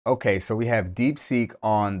Okay, so we have DeepSeek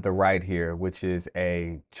on the right here, which is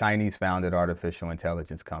a Chinese-founded artificial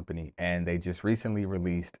intelligence company, and they just recently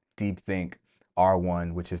released DeepThink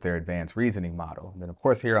R1, which is their advanced reasoning model. And then, of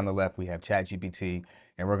course, here on the left, we have ChatGPT,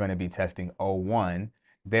 and we're going to be testing O1,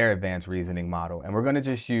 their advanced reasoning model. And we're going to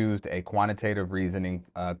just use a quantitative reasoning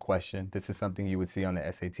question. This is something you would see on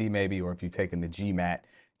the SAT maybe, or if you've taken the GMAT,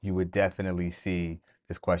 you would definitely see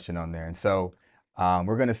this question on there. And so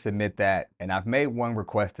we're going to submit that. And I've made one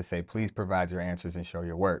request to say, please provide your answers and show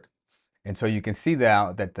your work. And so you can see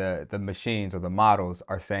now that the machines or the models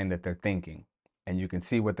are saying that they're thinking. And you can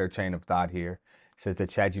see what their chain of thought here. It says that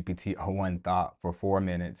ChatGPT O1 thought for 4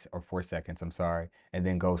 minutes or 4 seconds, I'm sorry, and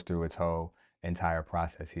then goes through its whole entire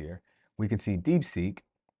process here. We can see DeepSeek,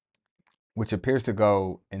 which appears to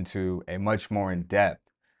go into a much more in-depth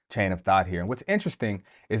chain of thought here. And what's interesting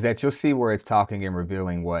is that you'll see where it's talking and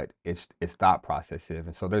revealing what its thought process is.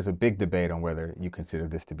 And so there's a big debate on whether you consider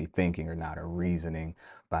this to be thinking or not, or reasoning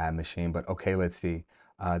by a machine. But okay, let's see.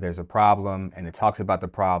 There's a problem, and it talks about the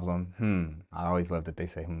problem. I always love that they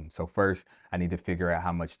say, So first, I need to figure out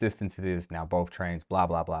how much distance it is. Now both trains, blah,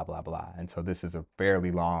 blah, blah, blah, blah. And so this is a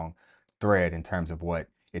fairly long thread in terms of what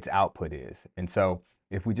its output is. And so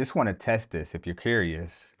if we just want to test this, if you're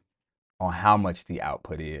curious on how much the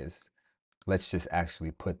output is, let's just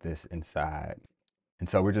actually put this inside. And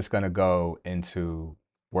so we're just going to go into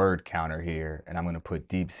word counter here, and I'm going to put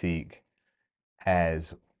DeepSeek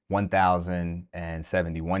has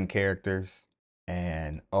 1,071 characters,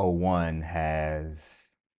 and O1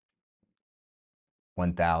 has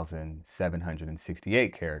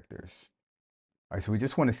 1,768 characters. All right, so we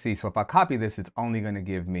just want to see. So if I copy this, it's only going to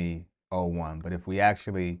give me O1. But if we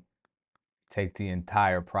actually take the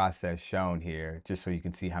entire process shown here, just so you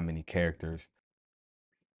can see how many characters,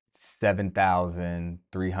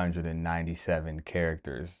 7,397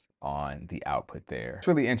 characters on the output there. It's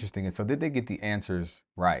really interesting. And so did they get the answers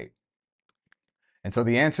right? And so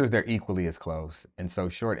the answers, they're equally as close. And so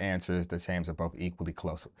short answers, the names are both equally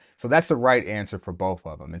close. So that's the right answer for both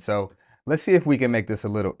of them. And so let's see if we can make this a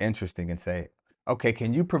little interesting and say, okay,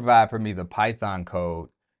 can you provide for me the Python code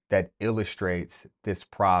that illustrates this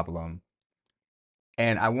problem?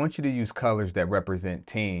 And I want you to use colors that represent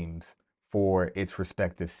teams for its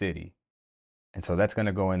respective city. And so that's going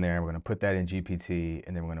to go in there. We're going to put that in GPT,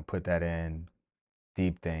 and then we're going to put that in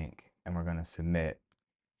DeepThink, and we're going to submit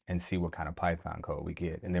and see what kind of Python code we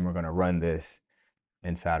get. And then we're going to run this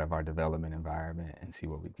inside of our development environment and see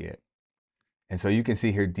what we get. And so you can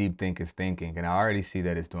see here DeepThink is thinking, and I already see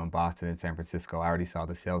that it's doing Boston and San Francisco. I already saw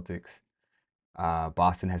the Celtics.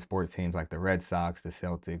 Boston has sports teams like the Red Sox, the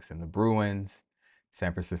Celtics, and the Bruins.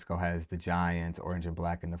 San Francisco has the Giants, orange and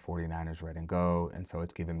black, and the 49ers, red and gold. And so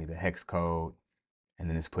it's giving me the hex code, and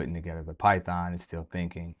then it's putting together the Python. It's still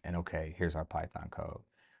thinking, and okay, here's our Python code.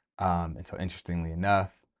 And so interestingly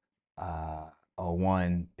enough,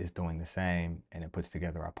 O1 is doing the same, and it puts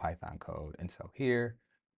together our Python code. And so here,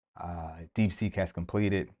 DeepSeek has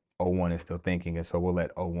completed. O1 is still thinking, and so we'll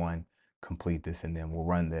let O1 complete this, and then we'll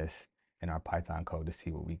run this in our Python code to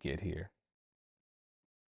see what we get here.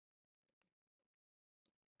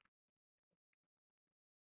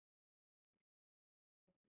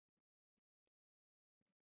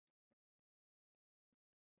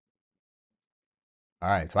 All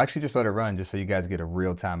right, so I actually just let it run just so you guys get a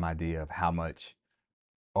real-time idea of how much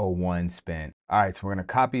O1 spent. All right, so we're gonna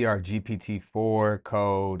copy our GPT-4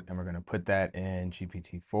 code, and we're gonna put that in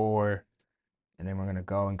GPT-4, and then we're gonna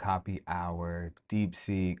go and copy our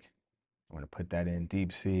DeepSeek. I'm gonna put that in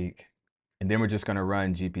DeepSeek. And then we're just gonna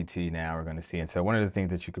run GPT now, we're gonna see. And so one of the things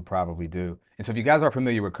that you could probably do, and so if you guys are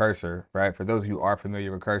familiar with Cursor, right? For those of you who are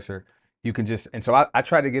familiar with Cursor, you can just, and so I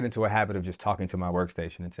try to get into a habit of just talking to my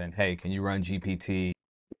workstation and saying, hey, can you run GPT?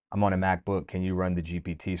 I'm on a MacBook, can you run the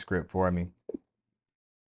GPT script for me?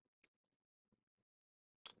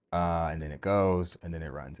 And then it goes, and then it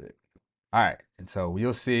runs it. All right, and so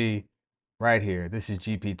you'll see right here, this is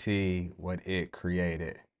GPT, what it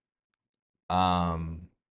created. And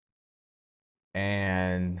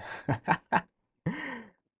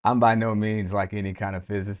I'm by no means like any kind of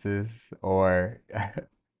physicist or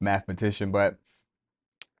mathematician, but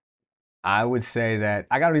I would say that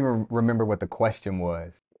I gotta even remember what the question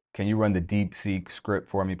was. Can you run the DeepSeek script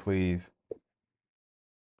for me, please?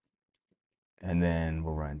 And then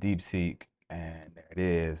we'll run DeepSeek, and there it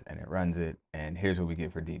is, and it runs it. And here's what we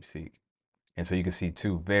get for DeepSeek. And so you can see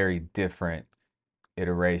two very different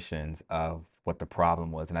iterations of what the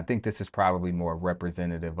problem was. And I think this is probably more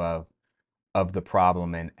representative of the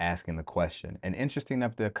problem and asking the question. And interesting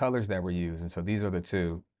enough, the colors that were used. And so these are the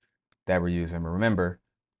two that we're using. Remember,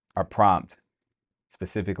 our prompt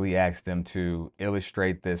specifically asked them to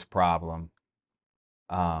illustrate this problem.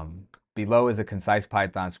 Below is a concise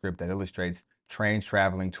Python script that illustrates trains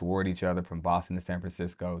traveling toward each other from Boston to San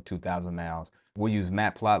Francisco, 2,000 miles. We'll use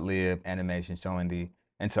matplotlib animation showing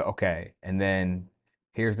okay. And then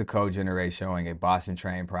here's the code generate showing a Boston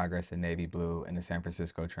train progress in navy blue and the San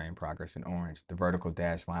Francisco train progress in orange. The vertical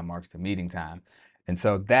dash line marks the meeting time. And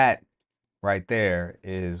so that right there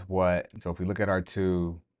is so if we look at our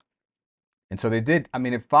two, and so they did, I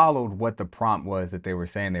mean, it followed what the prompt was that they were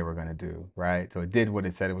saying they were going to do, right? So it did what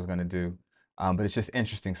it said it was going to do. But it's just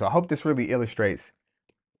interesting. So I hope this really illustrates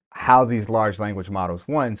how these large language models,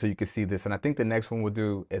 so you can see this. And I think the next one we'll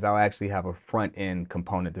do is I'll actually have a front end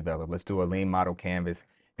component developed. Let's do a lean model canvas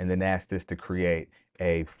and then ask this to create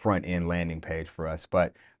a front end landing page for us.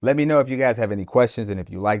 But let me know if you guys have any questions, and if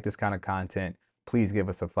you like this kind of content, please give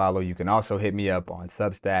us a follow. You can also hit me up on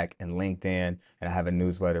Substack and LinkedIn, and I have a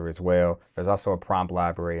newsletter as well. There's also a prompt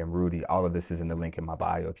library and Rudy. All of this is in the link in my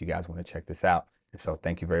bio if you guys want to check this out. And so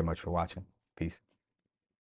thank you very much for watching. Peace.